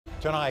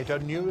Tonight, a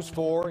News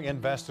 4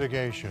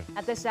 investigation.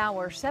 At this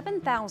hour,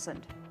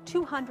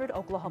 7,200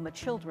 Oklahoma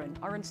children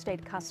are in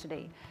state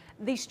custody.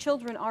 These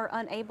children are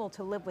unable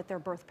to live with their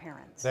birth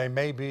parents. They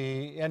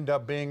may end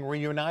up being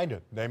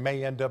reunited. They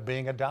may end up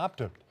being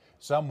adopted.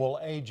 Some will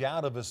age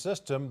out of a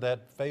system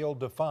that failed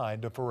to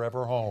find a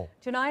forever home.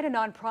 Tonight, a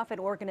nonprofit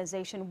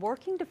organization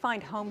working to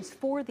find homes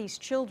for these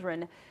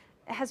children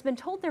has been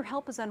told their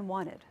help is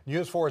unwanted.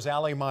 News 4's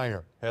Allie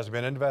Meyer has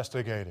been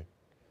investigating.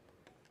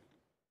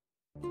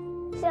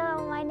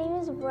 So my name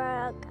is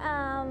Brooke.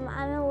 I'm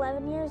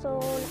 11 years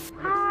old.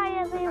 Hi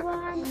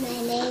everyone.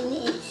 My name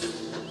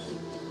is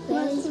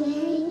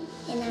Rosemary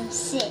and I'm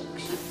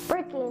 6.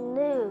 Breaking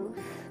news.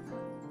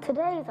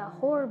 Today is a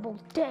horrible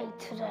day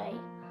today.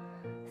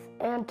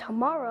 And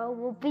tomorrow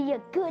will be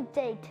a good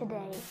day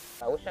today.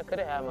 I wish I could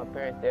have had my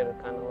parents there to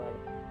kind of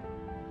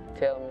like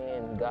tell me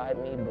and guide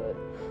me, but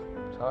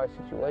it's a hard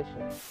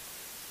situation.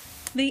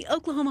 The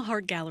Oklahoma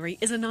Heart Gallery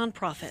is a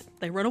nonprofit.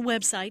 They run a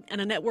website and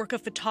a network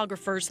of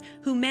photographers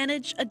who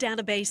manage a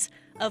database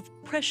of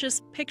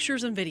precious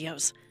pictures and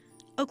videos.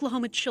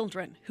 Oklahoma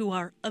children who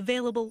are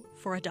available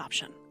for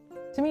adoption.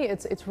 To me,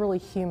 it's really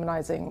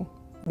humanizing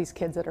these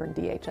kids that are in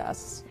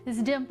DHS.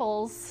 His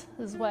dimples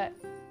is what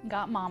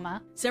got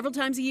Mama. Several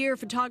times a year,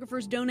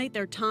 photographers donate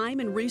their time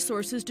and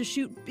resources to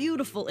shoot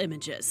beautiful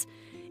images.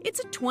 It's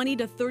a $20,000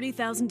 to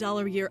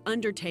 $30,000 a year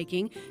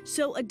undertaking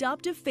so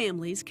adoptive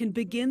families can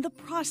begin the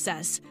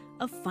process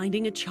of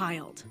finding a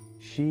child.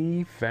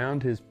 She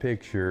found his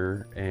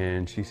picture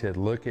and she said,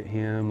 look at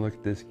him, look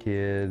at this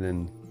kid,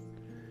 and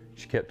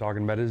she kept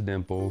talking about his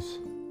dimples.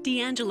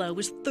 D'Angelo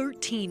was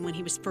 13 when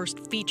he was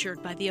first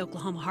featured by the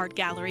Oklahoma Heart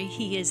Gallery.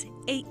 He is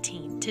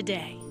 18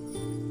 today.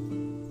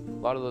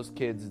 A lot of those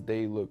kids,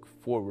 they look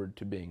forward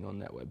to being on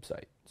that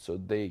website so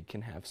they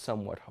can have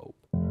somewhat hope.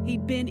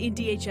 He'd been in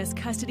DHS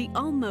custody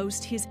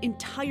almost his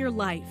entire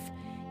life.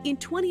 In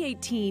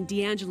 2018,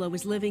 D'Angelo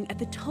was living at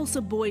the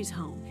Tulsa Boys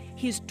Home,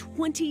 his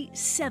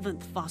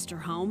 27th foster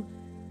home.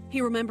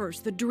 He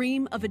remembers the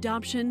dream of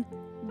adoption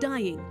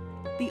dying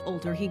the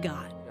older he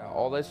got.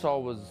 All they saw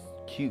was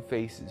cute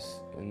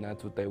faces, and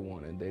that's what they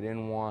wanted. They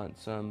didn't want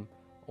some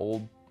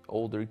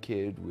older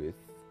kid with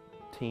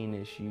teen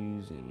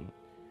issues and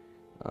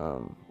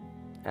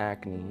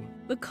acne.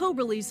 The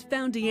Coberleys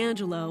found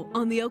D'Angelo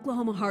on the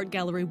Oklahoma Heart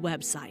Gallery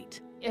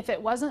website. If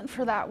it wasn't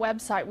for that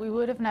website, we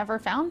would have never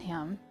found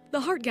him.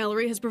 The Heart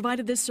Gallery has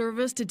provided this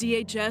service to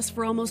DHS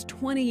for almost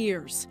 20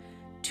 years.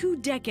 2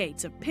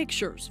 decades of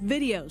pictures,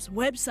 videos,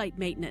 website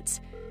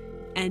maintenance,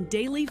 and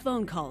daily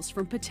phone calls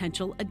from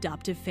potential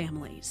adoptive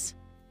families.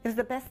 It was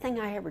the best thing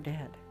I ever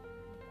did.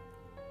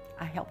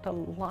 I helped a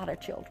lot of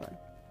children.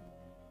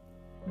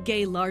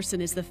 Gay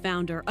Larson is the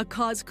founder, a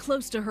cause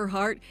close to her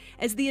heart,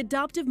 as the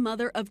adoptive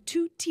mother of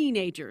 2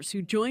 teenagers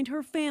who joined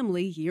her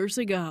family years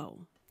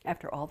ago.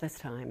 After all this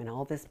time and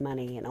all this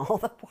money and all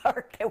the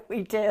work that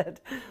we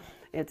did,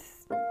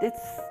 it's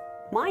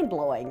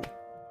mind-blowing.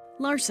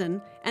 Larson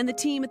and the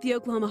team at the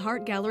Oklahoma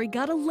Heart Gallery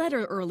got a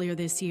letter earlier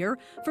this year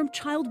from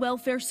Child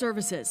Welfare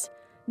Services,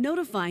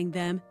 notifying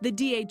them the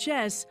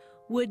DHS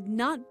would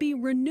not be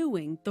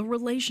renewing the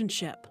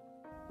relationship.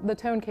 The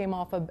tone came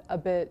off a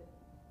bit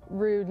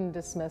rude and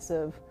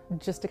dismissive,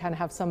 just to kind of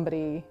have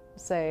somebody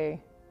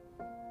say,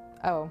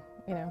 oh,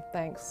 you know,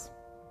 thanks,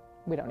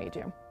 we don't need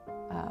you.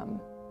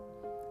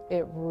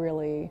 It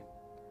was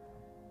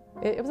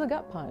a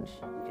gut punch.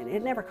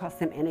 It never cost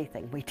them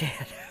anything we did.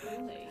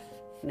 Really?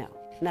 No,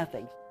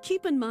 nothing.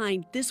 Keep in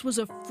mind, this was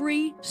a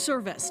free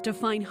service to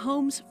find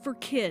homes for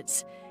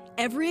kids.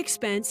 Every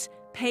expense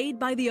paid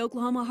by the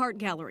Oklahoma Heart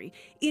Gallery,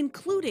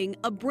 including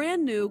a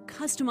brand new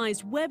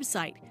customized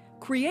website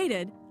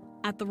created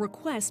at the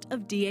request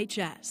of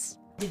DHS.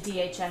 Did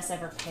DHS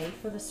ever pay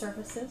for the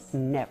services?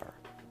 Never.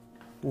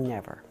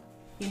 Never.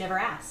 You never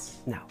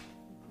asked? No,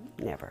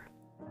 never.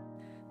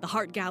 The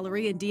Heart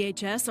Gallery and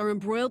DHS are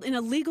embroiled in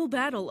a legal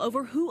battle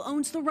over who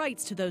owns the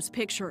rights to those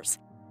pictures.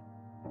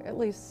 At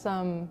least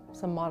some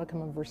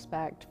modicum of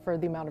respect for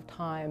the amount of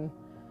time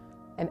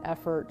and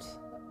effort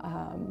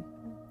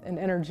and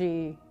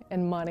energy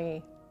and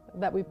money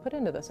that we've put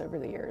into this over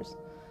the years.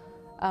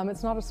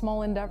 It's not a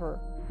small endeavor.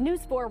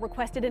 News 4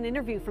 requested an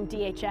interview from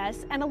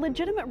DHS and a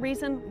legitimate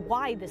reason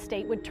why the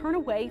state would turn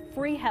away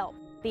free help.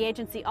 The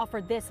agency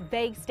offered this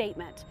vague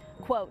statement,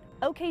 quote,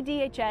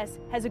 OKDHS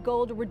has a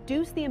goal to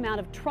reduce the amount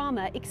of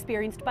trauma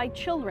experienced by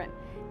children.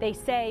 They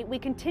say we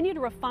continue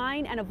to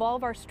refine and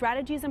evolve our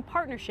strategies and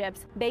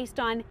partnerships based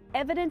on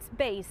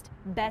evidence-based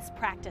best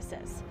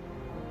practices.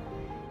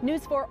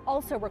 News 4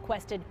 also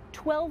requested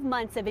 12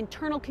 months of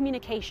internal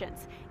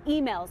communications,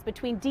 emails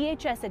between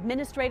DHS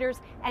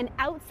administrators and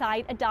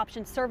outside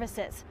adoption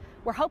services.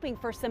 We're hoping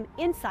for some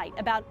insight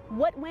about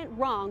what went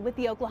wrong with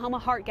the Oklahoma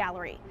Heart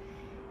Gallery.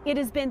 It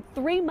has been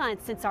 3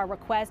 months since our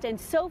request, and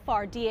so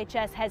far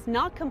DHS has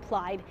not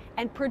complied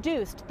and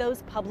produced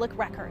those public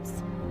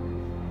records.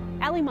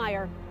 Allie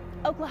Meyer,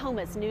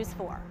 Oklahoma's News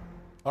 4.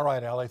 All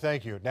right, Allie,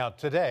 thank you. Now,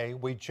 today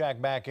we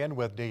check back in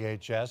with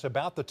DHS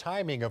about the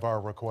timing of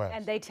our request.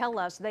 And they tell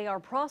us they are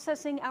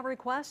processing our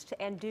request,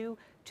 and due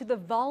to the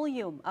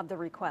volume of the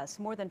requests,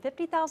 more than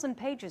 50,000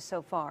 pages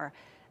so far,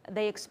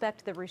 they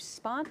expect the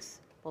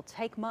response will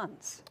take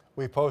months.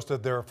 We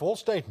posted their full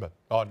statement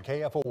on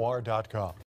KFOR.com.